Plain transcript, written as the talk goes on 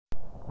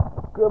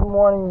Good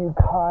morning, you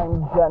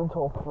kind,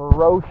 gentle,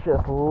 ferocious,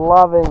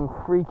 loving,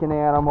 freaking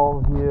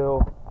animals, you.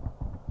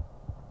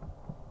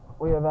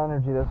 We have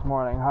energy this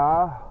morning,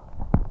 huh?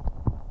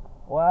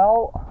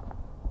 Well,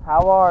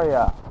 how are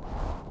ya?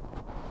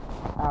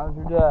 How's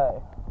your day?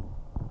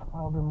 I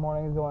hope your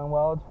morning is going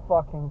well. It's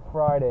fucking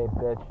Friday,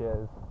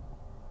 bitches.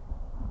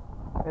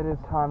 It is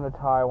time to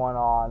tie one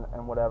on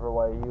in whatever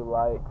way you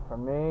like. For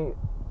me,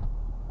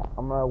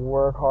 I'm gonna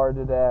work hard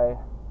today,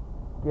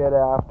 get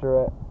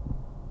after it.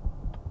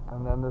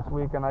 And then this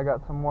weekend I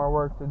got some more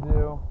work to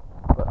do,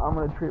 but I'm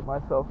going to treat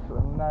myself to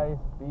a nice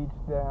beach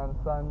day on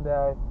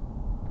Sunday.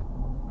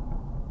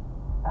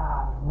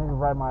 Maybe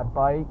ride my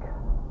bike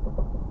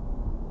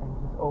and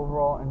just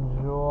overall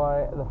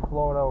enjoy the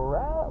Florida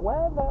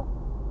weather.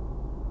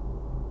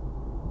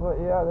 But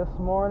yeah, this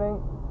morning,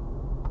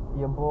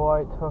 your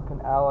boy took an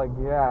L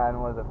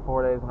again. Was it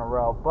 4 days in a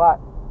row? But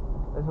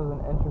this was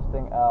an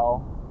interesting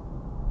L.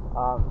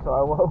 So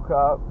I woke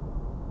up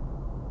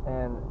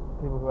and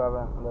people who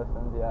haven't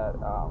listened yet,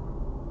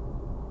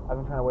 I've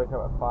been trying to wake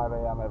up at 5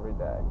 a.m. every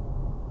day.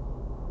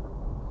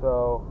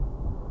 So,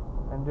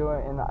 I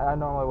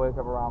normally wake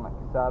up around like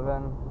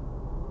 7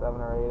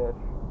 or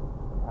 8ish,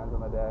 depends on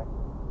the day.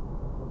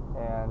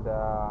 And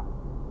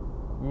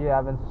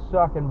I've been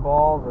sucking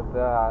balls with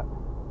that.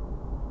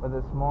 But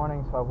this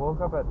morning, so I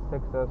woke up at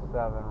 6:07,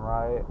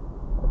 right?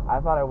 I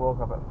thought I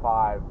woke up at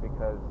 5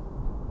 because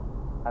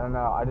I don't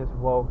know. I just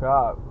woke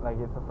up. Like,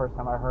 it's the first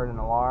time I heard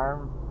an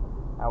alarm.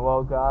 I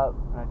woke up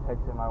and I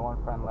texted my one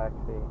friend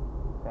Lexi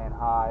saying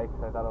hi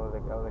because I was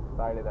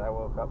excited that I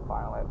woke up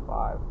finally at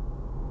 5.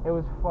 It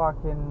was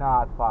fucking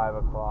not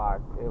 5 o'clock.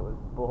 It was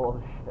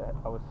bullshit.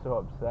 I was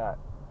so upset,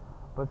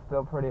 but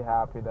still pretty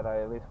happy that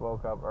I at least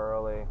woke up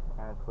early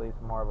and it's at least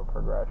more of a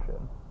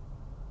progression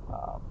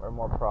or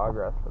more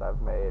progress that I've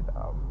made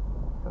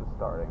since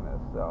starting this.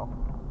 So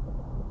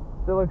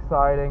still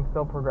exciting,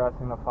 still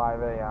progressing to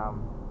 5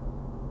 a.m.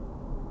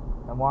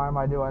 And why am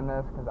I doing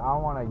this? Because I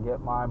want to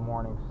get my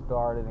morning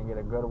started and get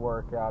a good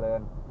workout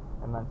in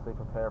and mentally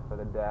prepare for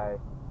the day.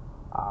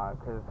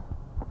 Because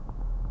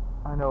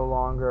I no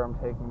longer am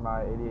taking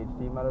my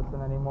ADHD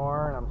medicine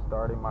anymore, and I'm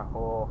starting my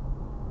whole,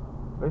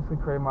 basically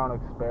creating my own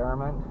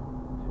experiment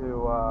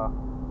to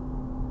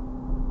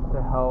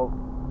help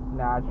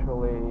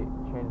naturally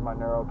change my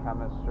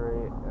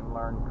neurochemistry and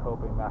learn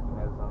coping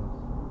mechanisms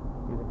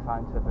using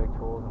scientific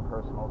tools and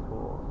personal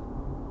tools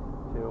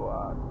to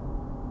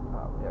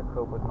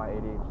cope with my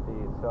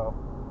ADHD. So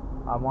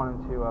I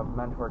wanted to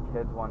mentor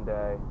kids one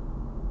day,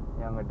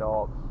 young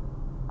adults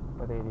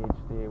with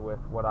ADHD, with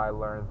what I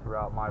learned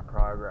throughout my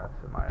progress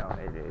in my own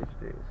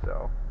ADHD.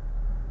 So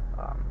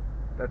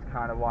that's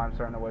kind of why I'm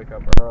starting to wake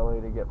up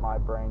early, to get my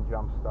brain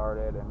jump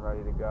started and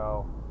ready to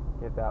go,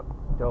 get that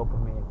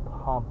dopamine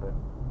pumping.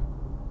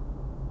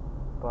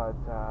 But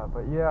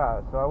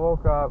yeah, so I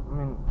woke up.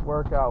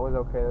 Workout was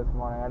okay this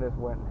morning. I just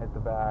went and hit the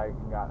bag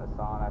and got in the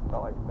sauna. I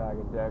felt like a bag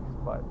of dicks,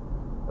 but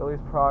at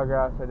least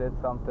progress. I did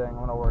something. I'm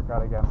gonna work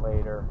out again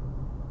later.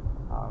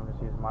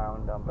 Just using my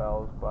own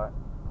dumbbells, but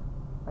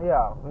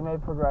yeah, we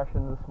made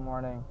progression this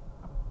morning.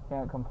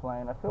 Can't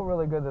complain. I feel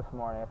really good this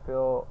morning. I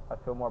feel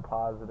more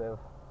positive,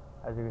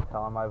 as you can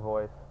tell in my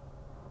voice,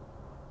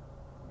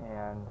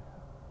 and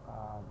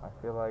I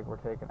feel like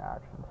we're taking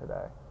action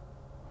today.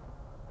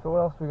 So what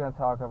else are we gonna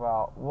talk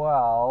about?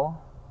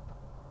 Well,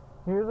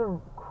 here's a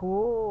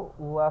cool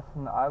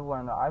lesson that I've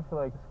learned that I feel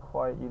like is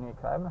quite unique.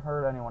 I haven't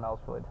heard anyone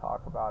else really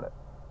talk about it.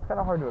 It's kind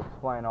of hard to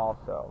explain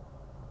also.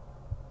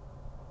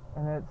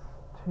 And it's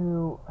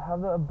to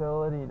have the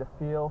ability to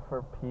feel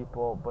for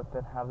people, but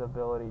then have the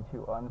ability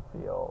to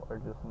unfeel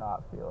or just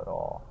not feel at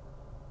all.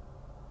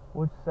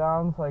 Which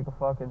sounds like a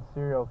fucking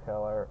serial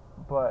killer,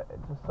 but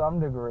to some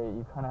degree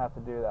you kind of have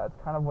to do that.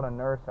 It's kind of what a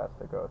nurse has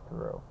to go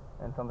through,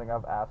 and something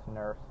I've asked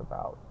nurse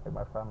about, like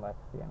my friend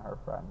Lexi and her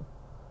friend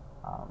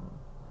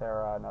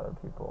Sarah and other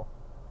people.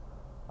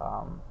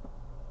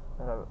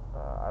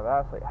 I've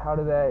asked, like, how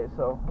do they?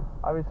 So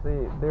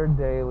obviously their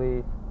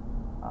daily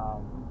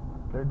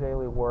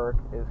work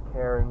is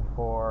caring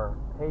for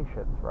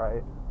patients,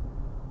 right?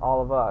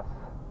 All of us,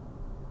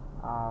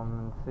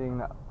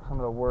 seeing some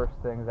of the worst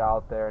things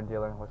out there and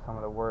dealing with some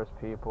of the worst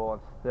people,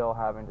 and still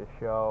having to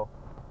show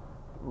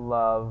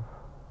love,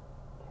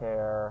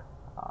 care,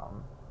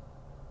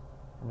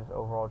 and just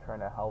overall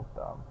trying to help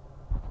them.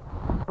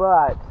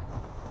 But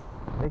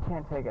they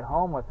can't take it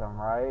home with them,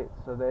 right?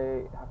 So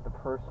they have to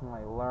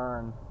personally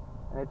learn,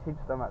 and they teach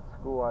them at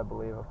school, I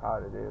believe, of how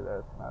to do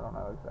this, and I don't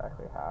know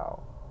exactly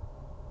how.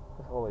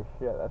 Just holy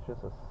shit, that's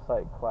just a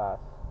psych class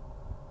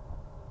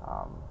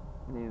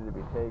needed to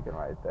be taken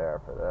right there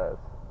for this.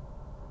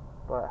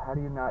 But how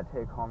do you not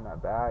take home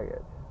that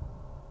baggage?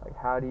 Like,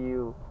 how do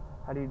you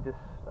just,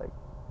 like,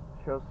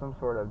 show some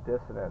sort of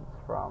dissonance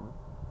from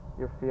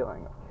your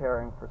feeling of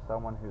caring for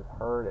someone who's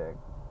hurting,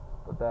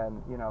 but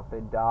then, if they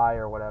die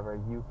or whatever,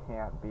 you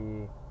can't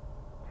be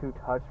too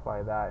touched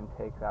by that and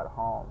take that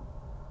home.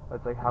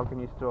 It's like, how can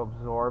you still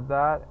absorb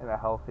that in a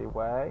healthy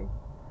way,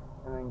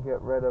 and then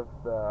get rid of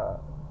the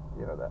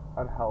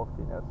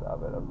unhealthiness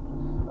of it, of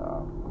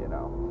just,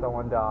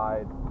 someone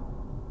died,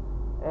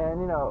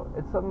 And,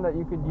 it's something that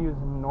you could use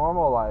in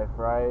normal life,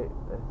 right?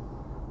 It's,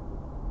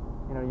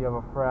 you have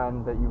a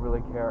friend that you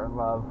really care and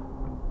love,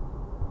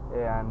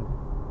 and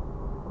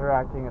they're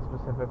acting a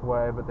specific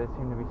way, but they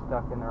seem to be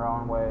stuck in their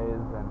own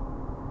ways, and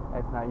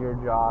it's not your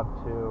job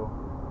to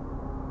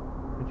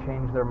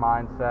change their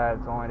mindset.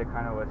 It's only to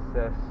kind of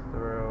assist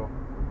through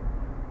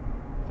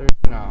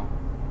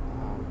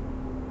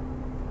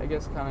I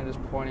guess kind of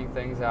just pointing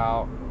things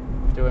out,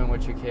 doing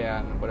what you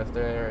can. But if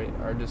they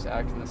are just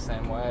acting the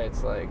same way,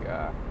 it's like,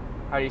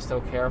 how do you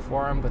still care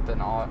for them, but then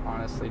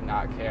honestly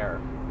not care?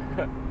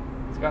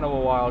 It's kind of a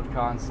wild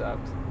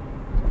concept,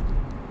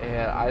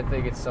 and I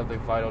think it's something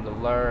vital to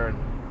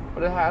learn.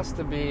 But it has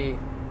to be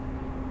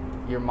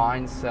your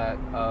mindset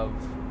of,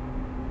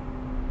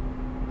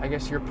 I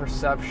guess, your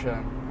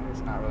perception.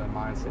 It's not really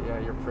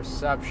mindset, your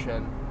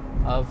perception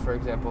of, for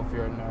example, if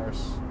you're a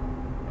nurse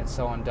and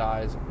someone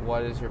dies,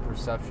 what is your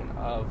perception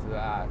of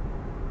that?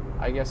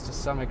 I guess to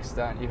some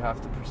extent you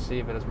have to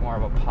perceive it as more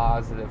of a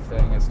positive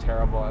thing, as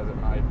terrible as it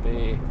might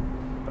be,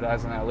 but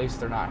as in at least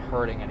they're not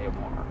hurting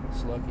anymore.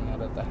 So looking at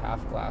it the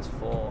half glass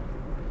full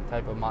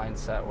type of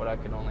mindset, what I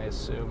can only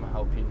assume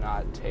help you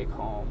not take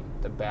home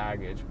the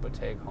baggage, but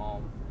take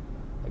home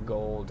the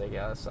gold, I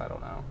guess. I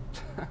don't know.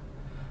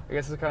 I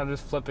guess it's kind of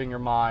just flipping your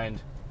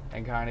mind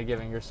and kind of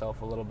giving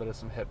yourself a little bit of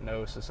some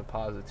hypnosis of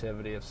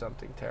positivity of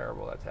something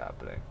terrible that's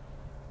happening.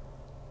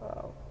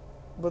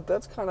 But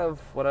that's kind of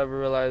what I've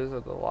realized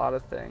with a lot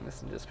of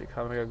things, and just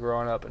becoming a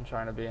grown-up and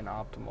trying to be an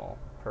optimal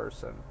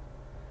person,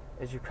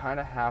 is you kind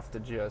of have to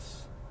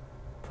just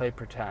play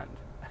pretend.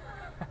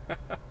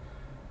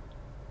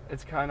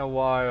 It's kind of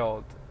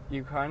wild.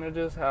 You kind of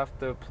just have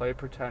to play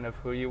pretend of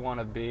who you want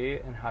to be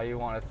and how you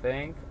want to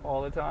think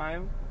all the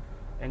time,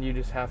 and you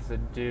just have to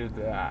do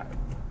that.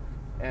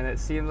 And it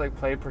seems like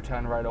play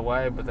pretend right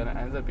away, but then it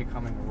ends up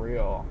becoming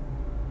real.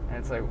 And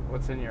it's like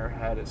what's in your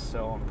head is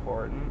so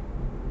important.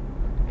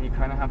 And you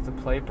kind of have to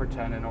play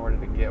pretend in order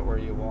to get where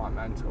you want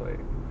mentally.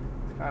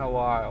 It's kind of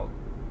wild.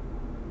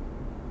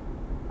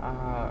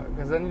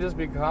 Because then you just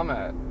become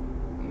it.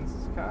 And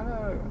it's kind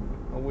of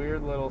a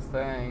weird little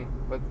thing,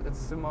 but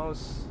it's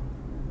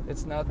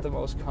not the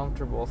most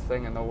comfortable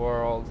thing in the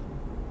world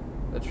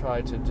to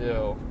try to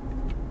do.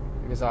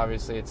 Because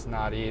obviously it's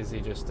not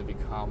easy just to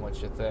become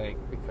what you think,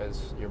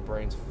 because your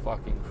brain's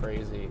fucking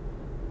crazy.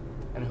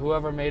 And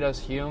whoever made us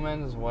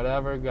humans,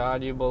 whatever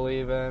God you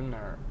believe in,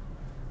 or,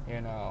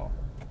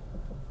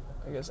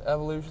 I guess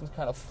evolution's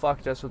kind of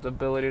fucked us with the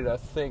ability to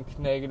think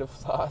negative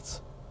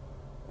thoughts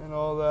and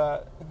all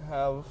that, and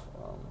have,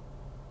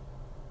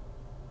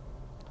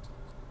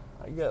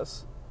 I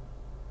guess,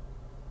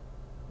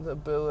 the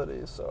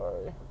ability,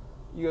 sorry.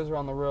 You guys are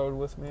on the road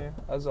with me,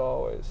 as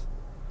always.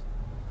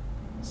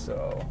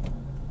 So,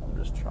 I'm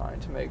just trying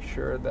to make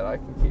sure that I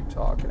can keep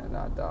talking and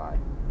not die.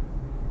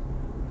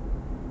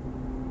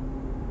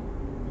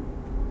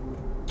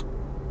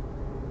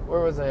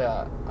 Where was I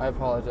at? I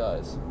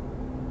apologize.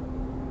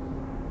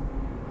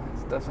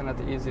 It's definitely not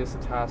the easiest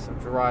of tasks of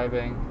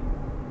driving,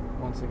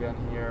 once again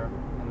here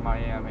in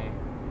Miami,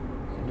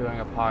 and doing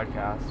a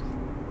podcast.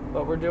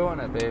 But we're doing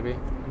it, baby.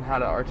 And how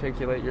to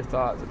articulate your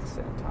thoughts at the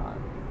same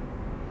time.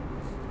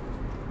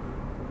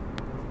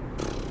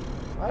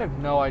 I have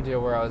no idea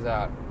where I was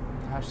at.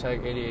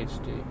 Hashtag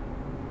ADHD.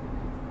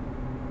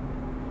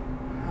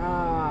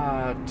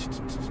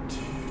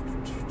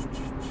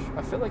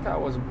 I feel like I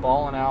was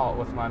balling out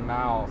with my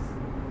mouth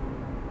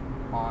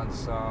on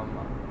some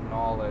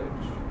knowledge.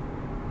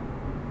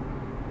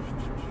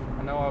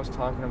 I know I was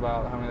talking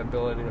about having the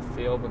ability to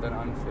feel but then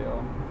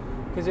unfeel.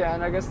 Because,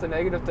 and I guess the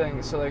negative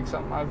thing, so,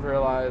 something I've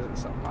realized and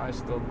something I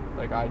still,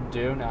 I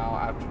do now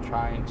after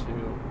trying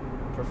to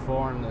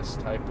perform this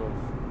type of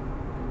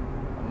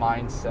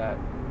mindset,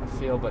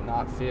 feel but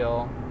not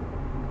feel.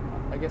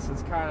 I guess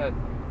it's kind of,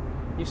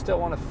 you still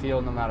want to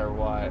feel no matter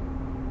what.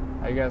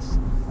 I guess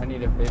I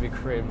need to maybe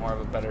create more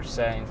of a better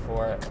saying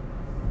for it.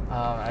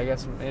 I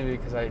guess maybe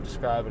because I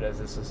describe it as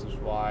this is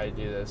why I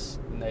do this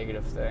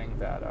negative thing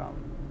that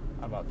I'm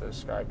about to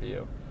describe to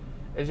you.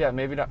 Is,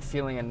 maybe not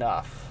feeling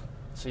enough.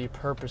 So you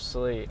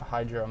purposely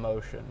hide your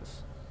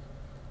emotions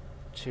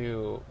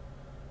to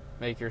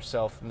make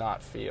yourself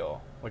not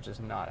feel, which is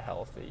not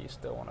healthy. You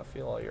still want to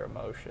feel all your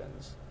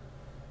emotions.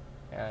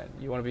 And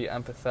you want to be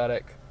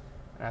empathetic.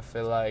 And I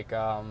feel like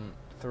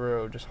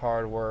through just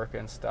hard work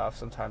and stuff,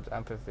 sometimes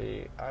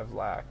empathy I've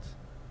lacked.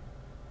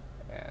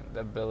 And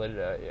the ability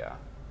to,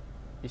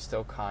 be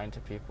still kind to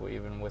people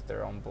even with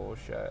their own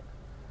bullshit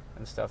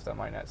and stuff that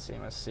might not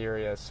seem as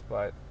serious,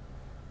 but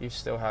you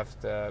still have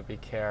to be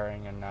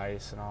caring and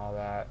nice and all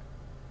that.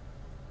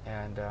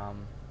 And,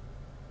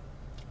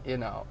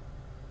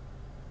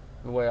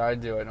 the way I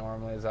do it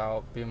normally is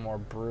I'll be more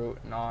brute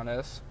and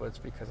honest, but it's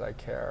because I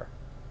care.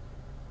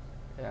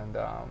 And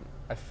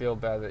I feel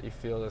bad that you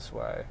feel this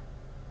way.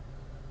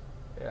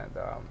 And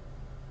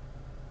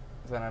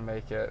then I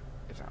make it,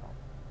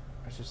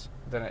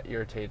 then it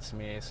irritates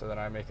me, so then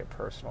I make it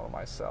personal to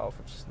myself,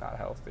 which is not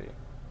healthy.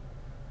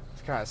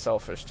 It's kind of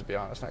selfish, to be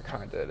honest, not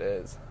kind of it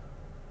is.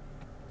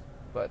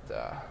 But,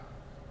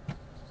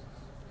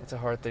 it's a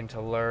hard thing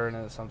to learn,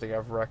 and it's something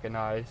I've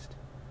recognized.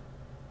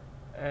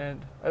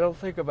 And I don't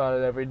think about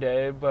it every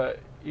day, but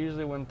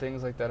usually when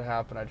things like that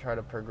happen, I try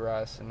to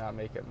progress and not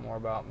make it more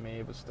about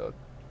me, but still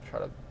try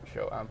to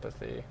show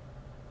empathy.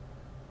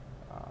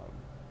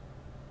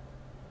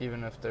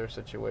 Even if their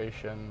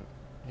situation,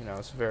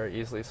 is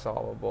very easily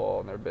solvable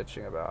and they're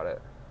bitching about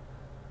it.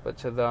 But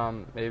to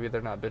them, maybe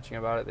they're not bitching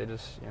about it, they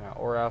just,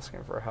 or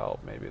asking for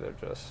help. Maybe they're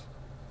just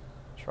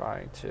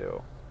trying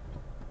to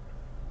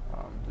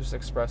just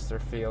express their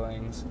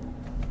feelings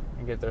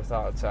and get their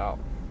thoughts out.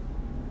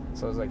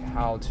 So it's like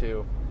how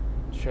to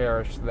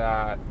cherish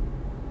that,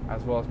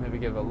 as well as maybe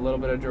give a little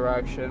bit of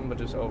direction, but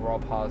just overall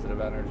positive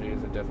energy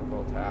is a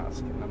difficult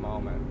task in the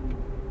moment,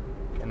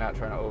 and not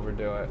trying to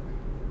overdo it.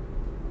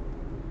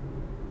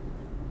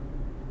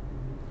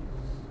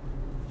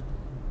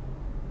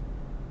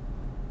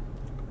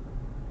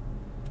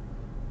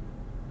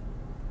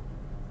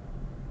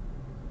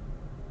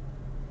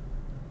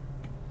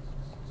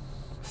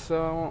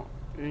 So,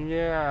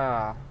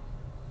 yeah,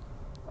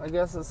 I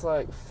guess it's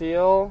like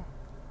feel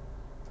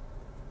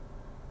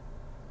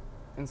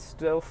and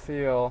still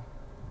feel,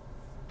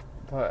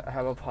 but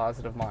have a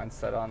positive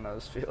mindset on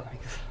those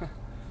feelings.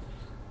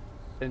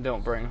 And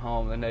don't bring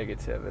home the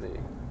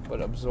negativity, but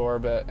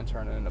absorb it and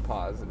turn it into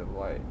positive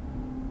light.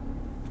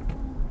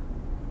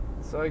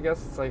 So I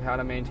guess it's like how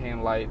to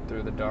maintain light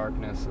through the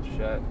darkness of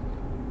shit.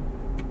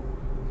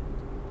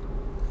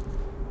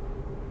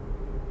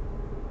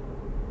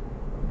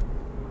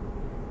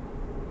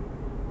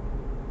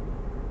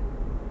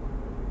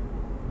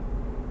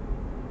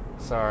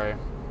 Sorry,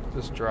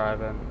 just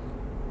driving,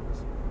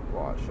 just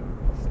watching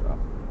stuff.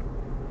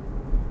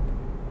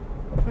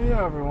 But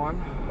yeah, everyone,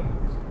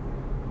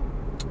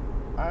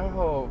 I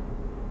hope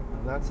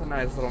that's a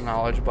nice little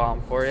knowledge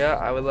bomb for you.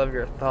 I would love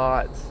your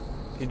thoughts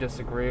if you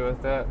disagree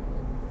with it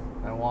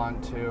and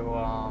want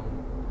to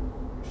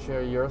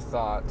share your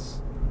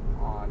thoughts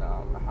on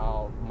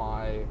how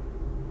my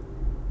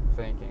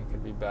thinking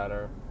could be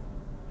better.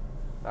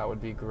 That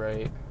would be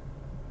great.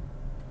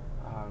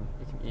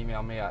 You can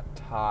email me at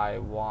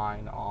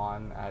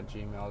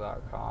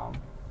tywineon@gmail.com.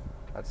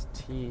 That's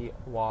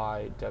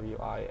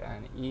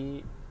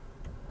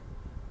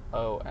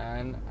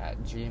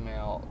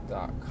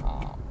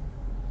tywineon@gmail.com.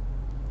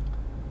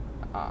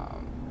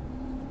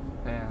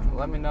 And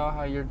let me know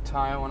how your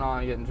time went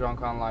on getting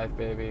drunk on life,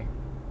 baby,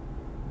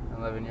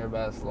 and living your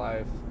best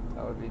life.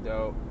 That would be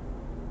dope.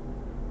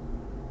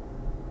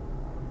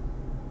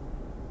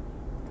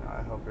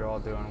 I hope you're all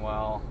doing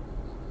well.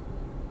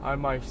 I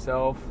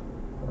myself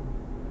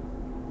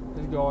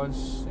is going,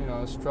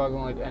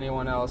 struggling like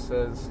anyone else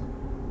is,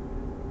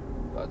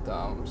 but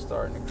I'm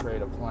starting to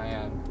create a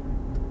plan,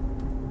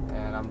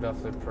 and I'm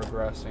definitely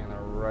progressing in the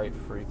right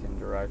freaking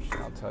direction.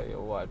 I'll tell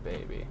you what,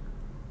 baby.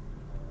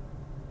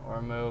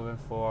 We're moving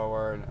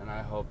forward, and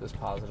I hope this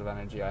positive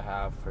energy I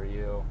have for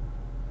you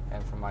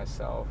and for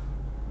myself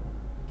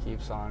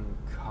keeps on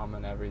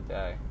coming every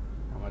day.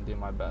 I'm going to do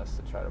my best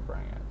to try to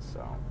bring it,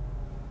 so.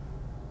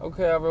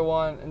 Okay,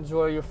 everyone,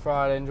 enjoy your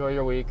Friday, enjoy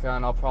your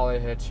weekend. I'll probably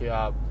hit you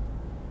up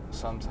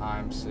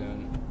sometime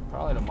soon,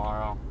 probably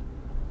tomorrow.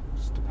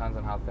 Just depends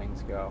on how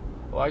things go.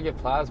 Well, I get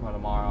plasma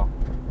tomorrow.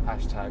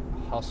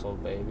 #hustle,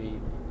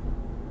 baby.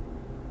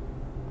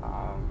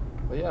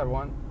 But yeah,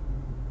 everyone,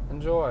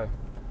 enjoy.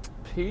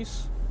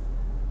 Peace,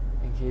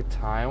 and keep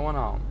tying one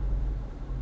on.